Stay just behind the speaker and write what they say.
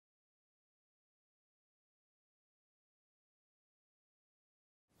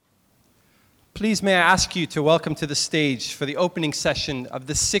Please may I ask you to welcome to the stage for the opening session of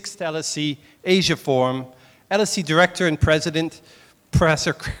the 6th LSE Asia Forum, LSE Director and President,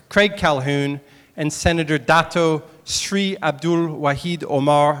 Professor Craig Calhoun, and Senator Dato Sri Abdul Wahid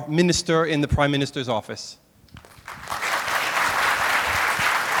Omar, Minister in the Prime Minister's Office.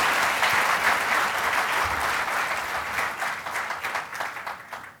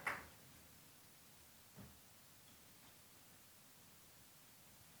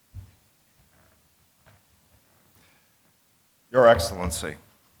 Your Excellency,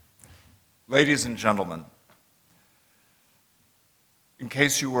 ladies and gentlemen, in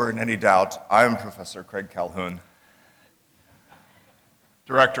case you were in any doubt, I am Professor Craig Calhoun,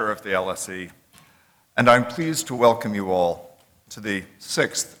 Director of the LSE, and I'm pleased to welcome you all to the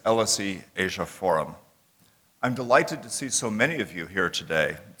 6th LSE Asia Forum. I'm delighted to see so many of you here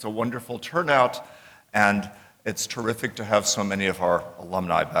today. It's a wonderful turnout, and it's terrific to have so many of our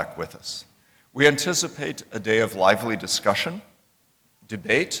alumni back with us. We anticipate a day of lively discussion,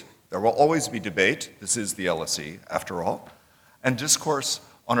 debate. There will always be debate. This is the LSE, after all, and discourse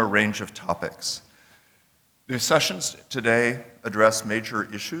on a range of topics. The sessions today address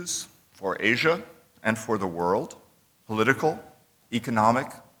major issues for Asia and for the world, political, economic,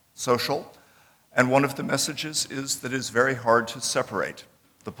 social, and one of the messages is that it's very hard to separate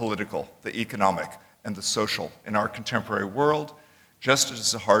the political, the economic, and the social in our contemporary world, just as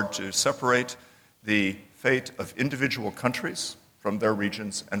it's hard to separate the fate of individual countries from their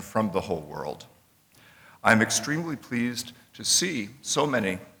regions and from the whole world. I'm extremely pleased to see so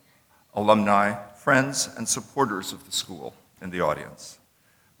many alumni, friends, and supporters of the school in the audience.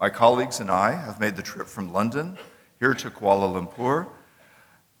 My colleagues and I have made the trip from London here to Kuala Lumpur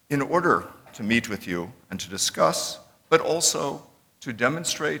in order to meet with you and to discuss, but also to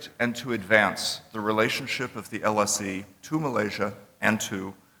demonstrate and to advance the relationship of the LSE to Malaysia and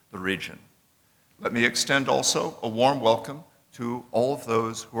to the region. Let me extend also a warm welcome to all of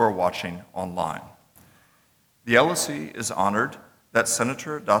those who are watching online. The LSE is honored that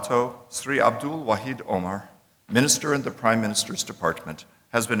Senator Dato Sri Abdul Wahid Omar, Minister in the Prime Minister's Department,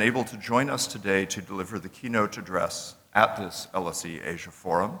 has been able to join us today to deliver the keynote address at this LSE Asia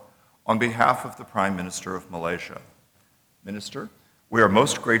Forum on behalf of the Prime Minister of Malaysia. Minister, we are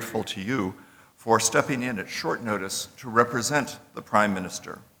most grateful to you for stepping in at short notice to represent the Prime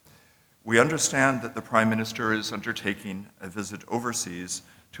Minister. We understand that the Prime Minister is undertaking a visit overseas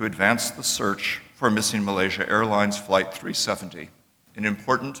to advance the search for missing Malaysia Airlines Flight 370, an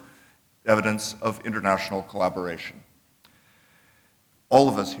important evidence of international collaboration. All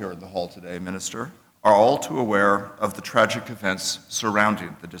of us here in the hall today, Minister, are all too aware of the tragic events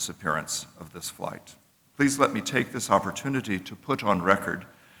surrounding the disappearance of this flight. Please let me take this opportunity to put on record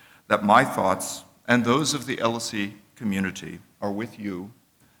that my thoughts and those of the LSE community are with you,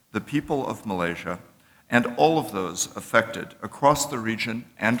 the people of Malaysia, and all of those affected across the region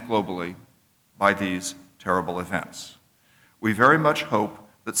and globally by these terrible events. We very much hope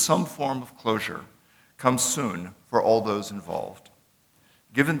that some form of closure comes soon for all those involved.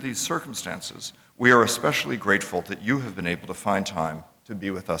 Given these circumstances, we are especially grateful that you have been able to find time to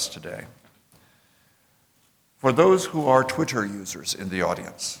be with us today. For those who are Twitter users in the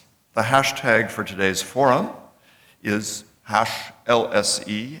audience, the hashtag for today's forum is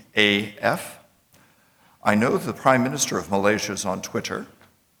 #LSEAF. I know the Prime Minister of Malaysia is on Twitter,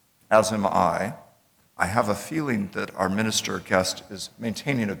 as am I. I have a feeling that our minister guest is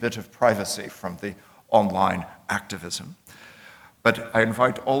maintaining a bit of privacy from the online activism. But I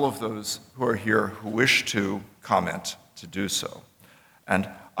invite all of those who are here who wish to comment to do so. And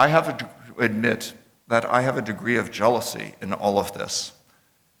I have to admit that I have a degree of jealousy in all of this.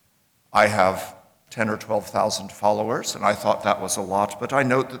 I have 10 or 12,000 followers, and I thought that was a lot, but I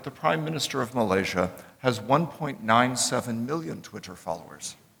note that the Prime Minister of Malaysia has 1.97 million Twitter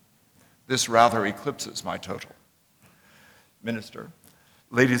followers. This rather eclipses my total. Minister,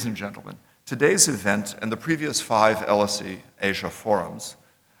 ladies and gentlemen, today's event and the previous 5 LSE Asia Forums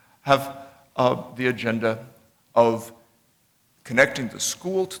have the agenda of connecting the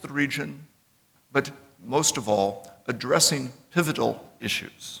school to the region, but most of all, addressing pivotal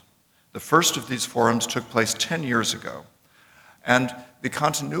issues. The first of these forums took place 10 years ago, and the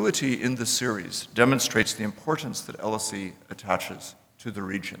continuity in the series demonstrates the importance that LSE attaches to the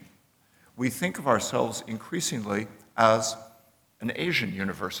region. We think of ourselves increasingly as an Asian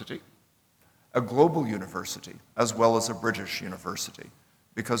university, a global university, as well as a British university,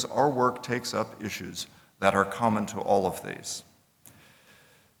 because our work takes up issues that are common to all of these.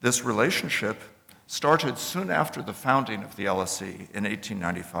 This relationship started soon after the founding of the LSE in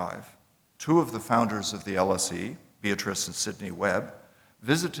 1895. 2 of the founders of the LSE, Beatrice and Sidney Webb,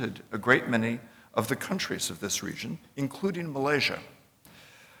 visited a great many of the countries of this region, including Malaysia.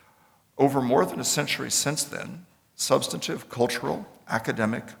 Over more than a century since then, substantive, cultural,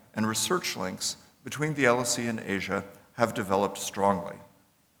 academic, and research links between the LSE and Asia have developed strongly.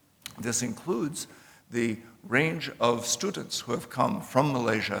 This includes the range of students who have come from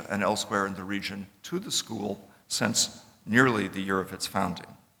Malaysia and elsewhere in the region to the school since nearly the year of its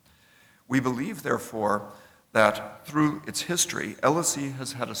founding. We believe, therefore, that through its history, LSE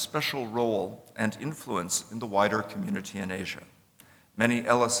has had a special role and influence in the wider community in Asia. Many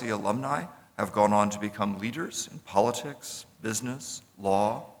LSE alumni have gone on to become leaders in politics, business,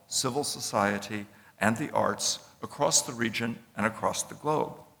 law, civil society, and the arts across the region and across the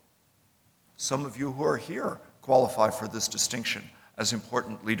globe. Some of you who are here qualify for this distinction as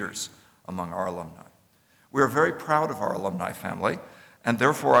important leaders among our alumni. We are very proud of our alumni family, and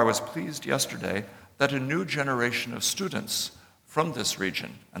therefore I was pleased yesterday that a new generation of students from this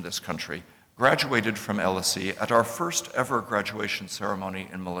region and this country graduated from LSE at our first ever graduation ceremony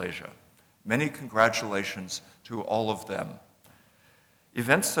in Malaysia. Many congratulations to all of them.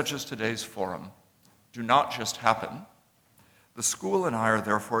 Events such as today's forum do not just happen. The school and I are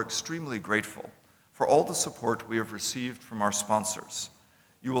therefore extremely grateful for all the support we have received from our sponsors.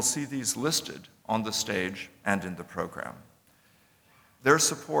 You will see these listed on the stage and in the program. Their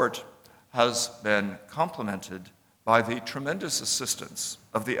support has been complemented by the tremendous assistance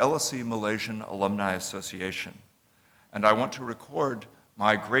of the LSE Malaysian Alumni Association. And I want to record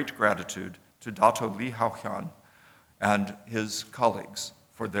my great gratitude to Dato Lee Hao Hyun and his colleagues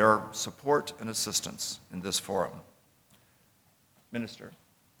for their support and assistance in this forum. Minister,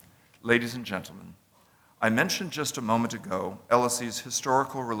 ladies and gentlemen, I mentioned just a moment ago LSE's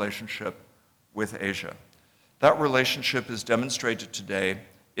historical relationship with Asia. That relationship is demonstrated today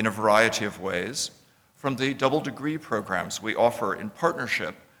in a variety of ways, from the double degree programs we offer in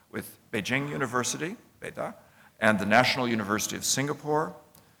partnership with Beijing University, Beta, and the National University of Singapore,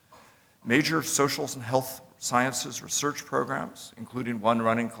 major social and health sciences research programs, including one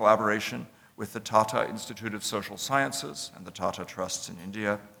running collaboration with the Tata Institute of Social Sciences and the Tata Trusts in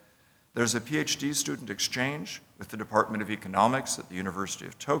India. There's a PhD student exchange with the Department of Economics at the University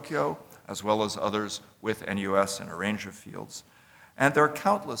of Tokyo, as well as others with NUS in a range of fields. And there are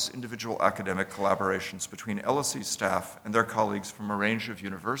countless individual academic collaborations between LSE staff and their colleagues from a range of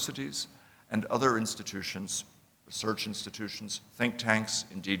universities and other institutions, research institutions, think tanks,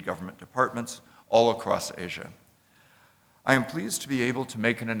 indeed government departments, all across Asia. I am pleased to be able to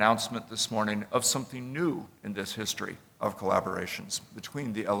make an announcement this morning of something new in this history of collaborations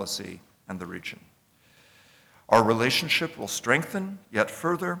between the LSE and the region. Our relationship will strengthen yet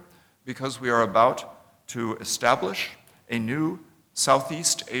further because we are about to establish a new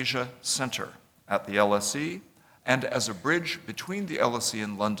Southeast Asia Center at the LSE and as a bridge between the LSE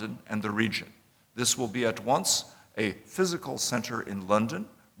in London and the region. This will be at once a physical center in London,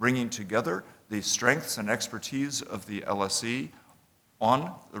 bringing together the strengths and expertise of the LSE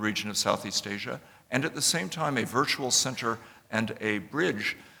on the region of Southeast Asia, and at the same time a virtual center and a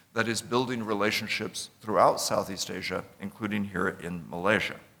bridge that is building relationships throughout Southeast Asia, including here in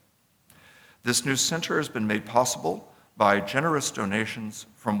Malaysia. This new center has been made possible by generous donations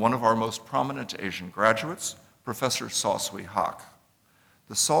from one of our most prominent Asian graduates, Professor Saw Swee Hock.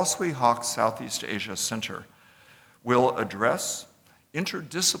 The Saw Swee Hock Southeast Asia Center will address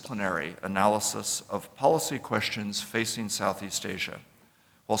interdisciplinary analysis of policy questions facing Southeast Asia,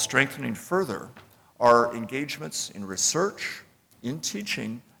 while strengthening further our engagements in research, in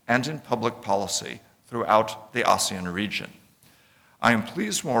teaching, and in public policy throughout the ASEAN region. I am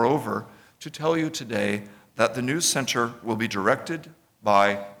pleased, moreover, to tell you today that the new center will be directed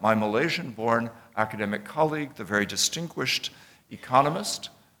by my Malaysian-born academic colleague, the very distinguished economist,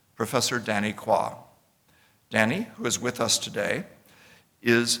 Professor Danny Quah. Danny, who is with us today,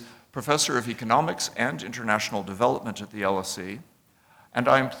 is Professor of Economics and International Development at the LSE, and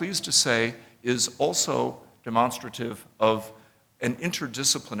I am pleased to say is also demonstrative of an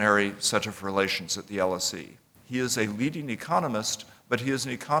interdisciplinary set of relations at the LSE. He is a leading economist, but he is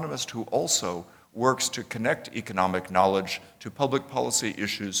an economist who also works to connect economic knowledge to public policy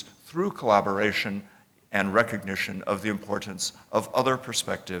issues through collaboration and recognition of the importance of other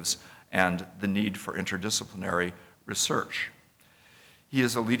perspectives and the need for interdisciplinary research. He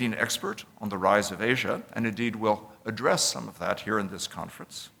is a leading expert on the rise of Asia, and indeed will address some of that here in this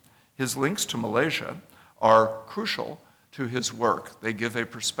conference. His links to Malaysia are crucial to his work. They give a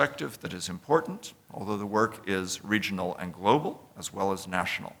perspective that is important, although the work is regional and global, as well as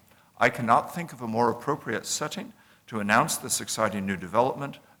national. I cannot think of a more appropriate setting to announce this exciting new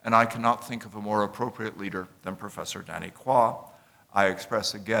development, and I cannot think of a more appropriate leader than Professor Danny Quah. I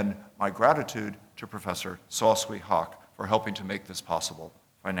express again my gratitude to Professor Saw Swee Hock for helping to make this possible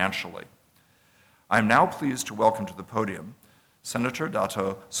financially. I am now pleased to welcome to the podium Senator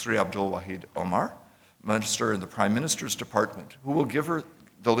Dato Sri Abdul Wahid Omar, Minister in the Prime Minister's Department, who will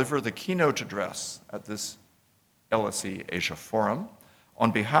deliver the keynote address at this LSE Asia Forum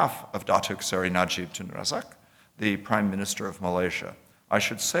on behalf of Datuk Seri Najib Tun Razak, the Prime Minister of Malaysia. I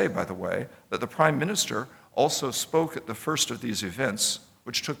should say, by the way, that the Prime Minister also spoke at the first of these events,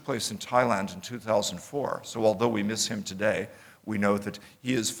 which took place in Thailand in 2004. So although we miss him today, we know that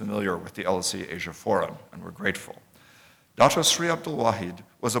he is familiar with the LSE Asia Forum, and we're grateful. Dato Sri Abdul Wahid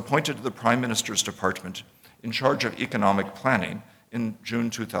was appointed to the Prime Minister's Department in charge of economic planning in June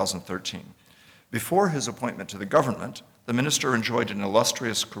 2013. Before his appointment to the government, the minister enjoyed an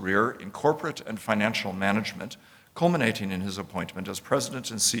illustrious career in corporate and financial management, culminating in his appointment as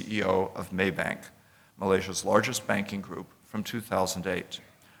president and CEO of Maybank, Malaysia's largest banking group, from 2008.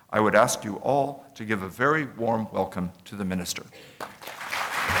 I would ask you all to give a very warm welcome to the minister.